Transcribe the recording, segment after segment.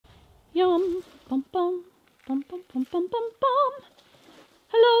Yum. Bum bum. Bum bum bum bum bum bum.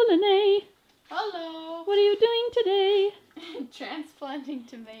 Hello, Linnae. Hello. What are you doing today? Transplanting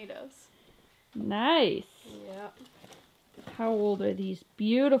tomatoes. Nice. Yeah. How old are these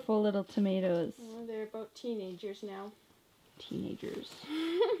beautiful little tomatoes? Well, they're about teenagers now. Teenagers.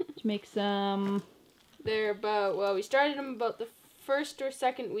 To make some... They're about, well, we started them about the first or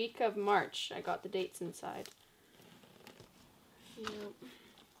second week of March. I got the dates inside. Yep.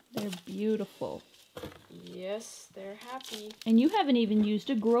 They're beautiful. Yes, they're happy. And you haven't even used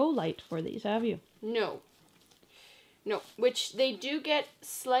a grow light for these, have you? No. No, which they do get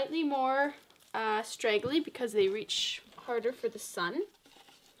slightly more straggly because they reach harder for the sun.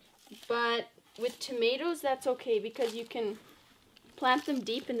 But with tomatoes, that's okay because you can plant them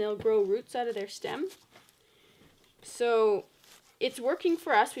deep and they'll grow roots out of their stem. So it's working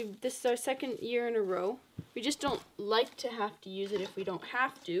for us. This is our second year in a row. We just don't like to have to use it if we don't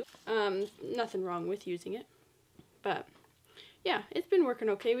have to. Nothing wrong with using it. But yeah, it's been working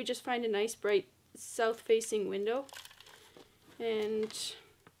okay. We just find a nice bright south-facing window. And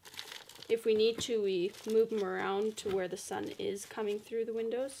if we need to, we move them around to where the sun is coming through the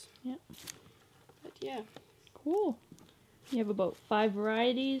windows. Yeah. But yeah. Cool. You have about 5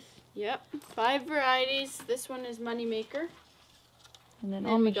 varieties. Yep, 5 varieties. This one is Moneymaker. And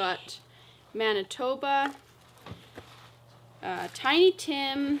then we got Manitoba, Tiny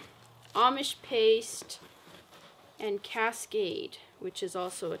Tim, Amish Paste, and Cascade, which is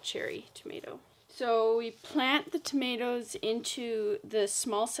also a cherry tomato. So we plant the tomatoes into the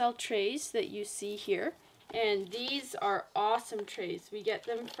small cell trays that you see here. And these are awesome trays. We get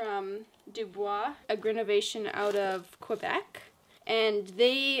them from Dubois, a Grovedale out of Quebec. And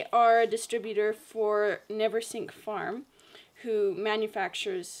they are a distributor for Neversink Farm, who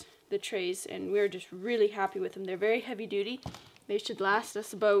manufactures the trays, and we're just really happy with them. They're very heavy duty. They should last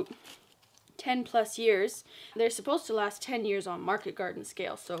us about 10 plus years. They're supposed to last 10 years on market garden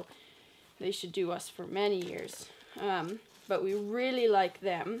scale, so they should do us for many years. But we really like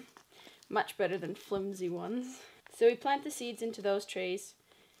them, much better than flimsy ones. So we plant the seeds into those trays,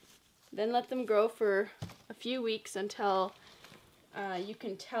 then let them grow for a few weeks until you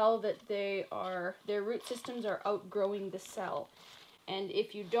can tell that their root systems are outgrowing the cell. And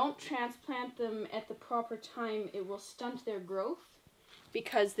if you don't transplant them at the proper time, it will stunt their growth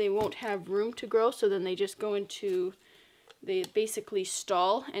because they won't have room to grow. So then they just go into, they basically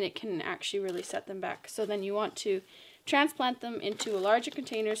stall, and it can actually really set them back. So then you want to transplant them into a larger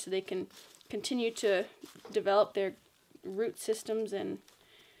container so they can continue to develop their root systems and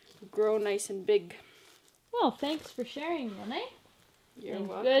grow nice and big. Well, thanks for sharing, Linnae. You're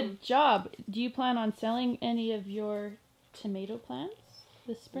welcome. Good job. Do you plan on selling any of your tomato plants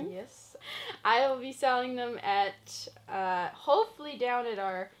this spring? Yes. I will be selling them at, hopefully down at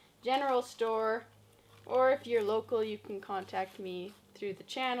our general store, or if you're local, you can contact me through the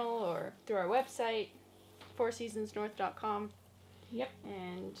channel or through our website, fourseasonsnorth.com. Yep.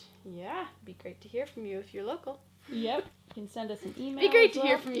 And yeah, it'd be great to hear from you if you're local. Yep. You can send us an email. It'd be great to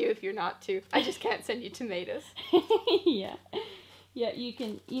hear from you if you're not too. I just can't send you tomatoes. Yeah. Yeah, you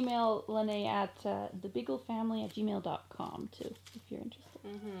can email Linnae at thebiegelfamily@gmail.com too, if you're interested.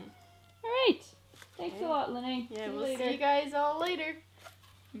 All right. Thanks a lot, Linnae. Yeah, see you we'll later. see you guys all later.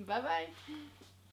 Bye-bye.